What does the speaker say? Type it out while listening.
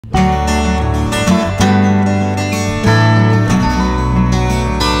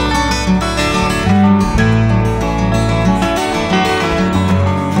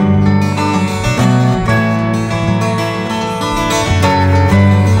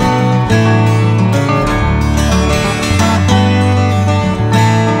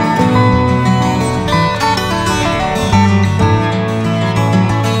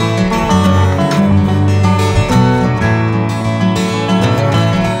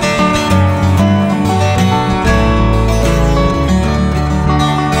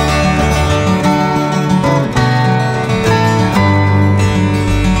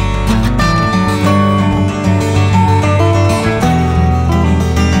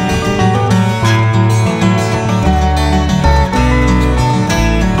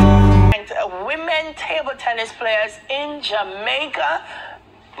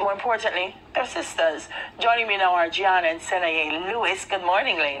more importantly, they're sisters. Joining me now are Gianna and Tsenaye Lewis. Good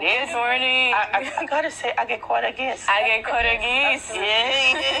morning, ladies. Good morning. I gotta say, I get quite a guess. I get quite a geese.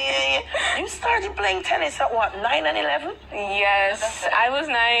 Yeah. You started playing tennis at what, 9 and 11? Yes, I was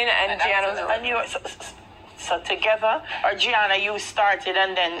 9 and Gianna was 11. And you were, so together, or Gianna, you started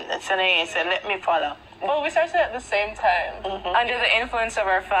and then Tsenaye said, let me follow. Well, we started at the same time. Under the influence of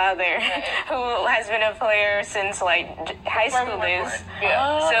our father, who has been a player since like high school days.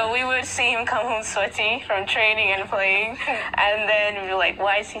 Yeah. So we would see him come home sweaty from training and playing, and then we were like,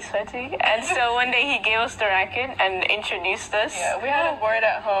 why is he sweaty? And so one day he gave us the racket and introduced us. Yeah, we had a board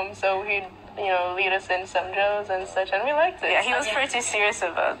at home, so he'd lead us in some drills and such, and we liked it. Yeah, he was pretty serious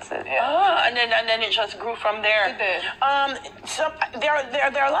about it. Yeah. And then it just grew from there. It did. So there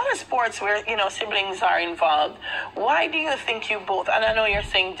are a lot of sports where siblings are involved. Why do you think you both? And I know you're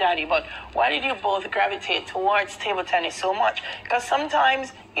saying daddy, but why did you both gravitate towards table tennis so much? Because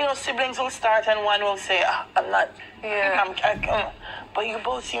sometimes siblings will start and one will say, I'm not. Yeah. But you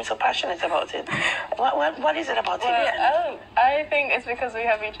both seem so passionate about it. What is it about table tennis? Well, I think it's because we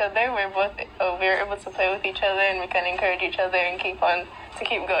have each other. We're able to play with each other, and we can encourage each other and keep going.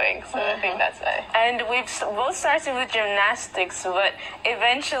 So I think that's why. And we've both started with gymnastics, but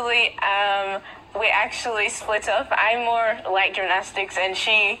eventually we actually split up. I more like gymnastics, and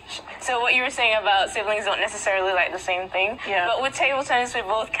so what you were saying about siblings don't necessarily like the same thing. Yeah. But with table tennis, we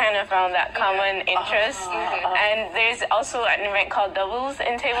both kind of found that common interest. And there's also an event called doubles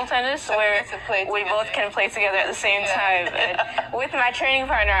in table tennis where we both can play together at the same time. And with my training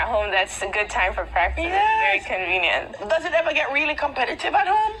partner at home, that's a good time for practice. Yes. It's very convenient. Does it ever get really competitive at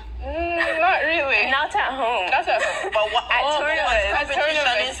home? Not really. Not at home. Not at home. But At tournaments.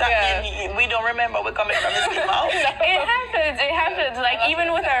 competition is happening, we don't remember we're coming from the same house. It happens. Like,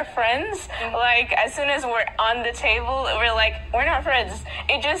 even with our friends, like, as soon as we're on the table, we're like, we're not friends.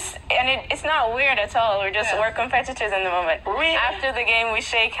 It's not weird at all. We're competitors in the moment. Really? After the game, we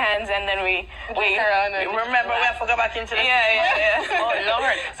shake hands, and then we Remember, we have to go back into the Yeah. Oh,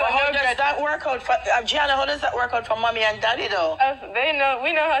 Lord. So how does that work out for, Gianna, how does that work out for mommy and daddy, though?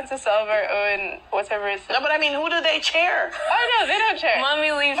 We know how to solve our own whatever it's. No, but I mean, who do they cheer? Oh no, they don't cheer. Mommy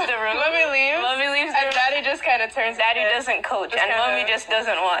leaves the room. Mommy leaves. And And daddy just kind of turns. Daddy doesn't coach, and mommy just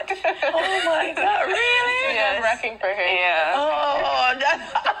doesn't watch. Oh, my God, really? Yes. Wrecking for her. Yeah. Oh,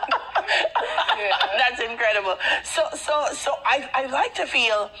 that's incredible. So I like to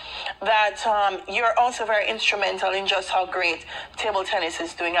feel that you're also very instrumental in just how great table tennis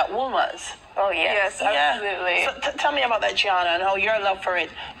is doing at Woolmer's. Oh, yes. Absolutely. So tell me about that, Gianna, and how your love for it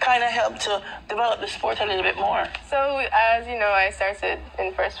kind of helped to develop the sport a little bit more. So, as you know, I started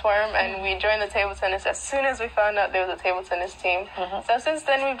in first form, and we joined the table tennis as soon as we found out there was a table tennis team. So since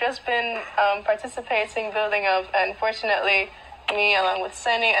then, we've just been participating, building up, and fortunately, me, along with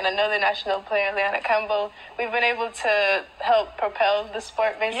Tsenaye and another national player, Leanna Campbell, we've been able to help propel the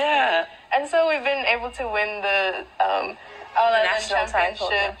sport, basically. Yeah. And so we've been able to win the all-Ireland national title,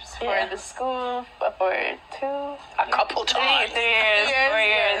 championships for the school for A couple times. 3 years, 4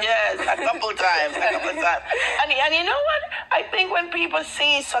 years. Yes, a couple times. And you know what? I think when people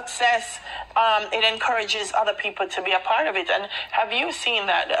see success, it encourages other people to be a part of it. And have you seen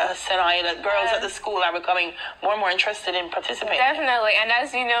that, Tsenaye, that girls at the school are becoming more and more interested in participating? Definitely, and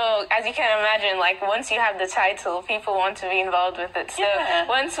as you know, as you can imagine, like, once you have the title, people want to be involved with it. So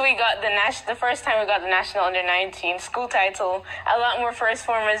once we got the first time we got the national under-19 school title, a lot more first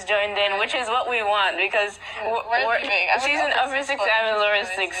formers joined in, which is what we want, because she's in upper six, I'm in lower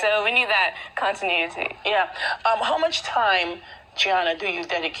six, so we need that continuity. Yeah. How much time, Gianna, do you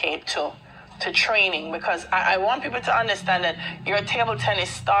dedicate to training? Because I want people to understand that you're table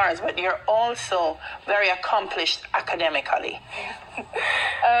tennis stars, but you're also very accomplished academically.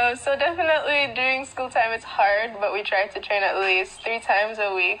 So definitely during school time it's hard, but we try to train at least 3 times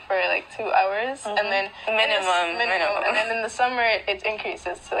a week for like 2 hours, and then Minimum. and then in the summer it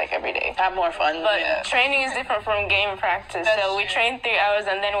increases to like every day. Have more fun. But training is different from game practice. So we train 3 hours,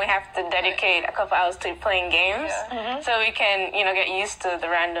 and then we have to dedicate a couple hours to playing games. So we can, get used to the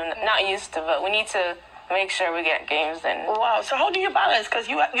random, not used to, but we need to make sure we get games in. Wow. So how do you balance? Because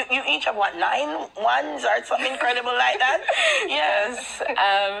you each have, 9 ones or something incredible like that? Yes.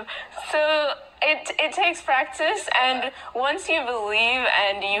 So it takes practice, and once you believe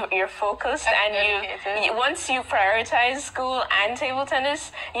and you're focused and once you prioritize school and table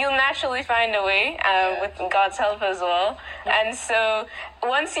tennis, you'll naturally find a way with God's help as well. And so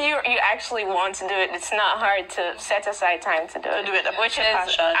once you actually want to do it, it's not hard to set aside time to do it. Which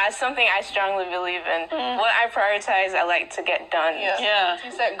is something I strongly believe in. What I prioritize, I like to get done. Yeah. If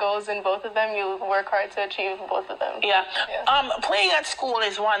you set goals in both of them, you work hard to achieve both of them. Yeah. Playing at school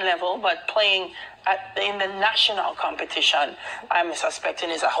is one level, but playing in the national competition, I'm suspecting,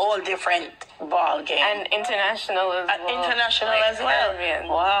 is a whole different ball game. And international as well. International as well.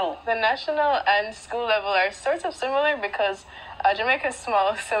 Wow. The national and school level are sort of similar because Jamaica is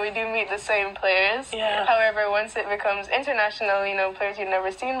small, so we do meet the same players. Yeah. However, once it becomes international, players you've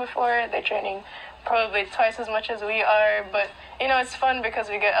never seen before, they're training probably twice as much as we are, but it's fun because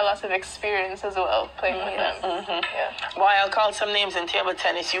we get a lot of experience as well playing with them. Why, I'll call some names in table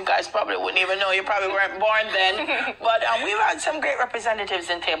tennis. You guys probably wouldn't even know. You probably weren't born then. But we've had some great representatives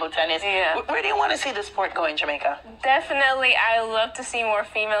in table tennis. Yeah. Where do you want to see the sport go in Jamaica? Definitely, I love to see more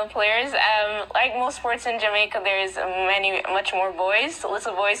female players. Like most sports in Jamaica, there's much more boys,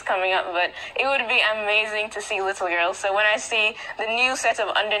 little boys coming up, but it would be amazing to see little girls. So when I see the new set of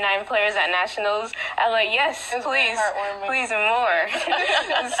under-9 players at nationals, I'm like, yes, please more.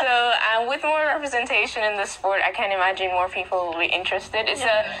 So with more representation in the sport, I can imagine more people will be interested. It's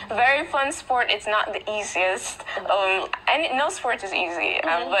a very fun sport. It's not the easiest. And no sport is easy.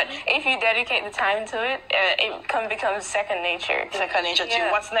 But if you dedicate the time to it, it can become second nature. Second nature too.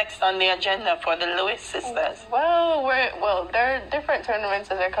 What's next on the agenda for the Lewis sisters? Well, there are different tournaments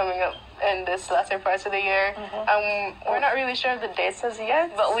that are coming up in this latter part of the year. We're not really sure of the dates as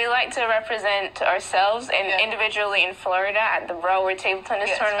yet. But we like to represent ourselves individually in Florida at the Broward Table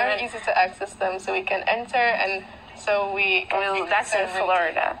Tennis Tournament. It's very easy to access them, so we can enter, and so that's in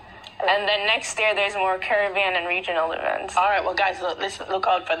Florida. And then next year, there's more Caribbean and regional events. All right, well, guys, look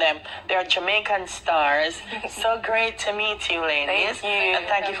out for them. They're Jamaican stars. So great to meet you, ladies. Thank you. And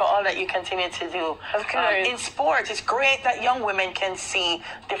thank you for all that you continue to do. Of course. In sports, it's great that young women can see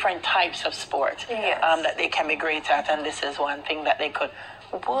different types of sport that they can be great at, and this is one thing that they could.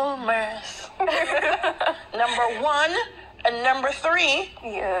 Woolmers. Number 1 and number 3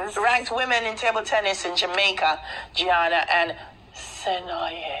 ranked women in table tennis in Jamaica, Gianna and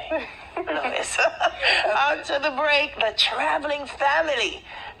Tsenaye. Lewis. After the break, the traveling family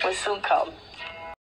will soon come.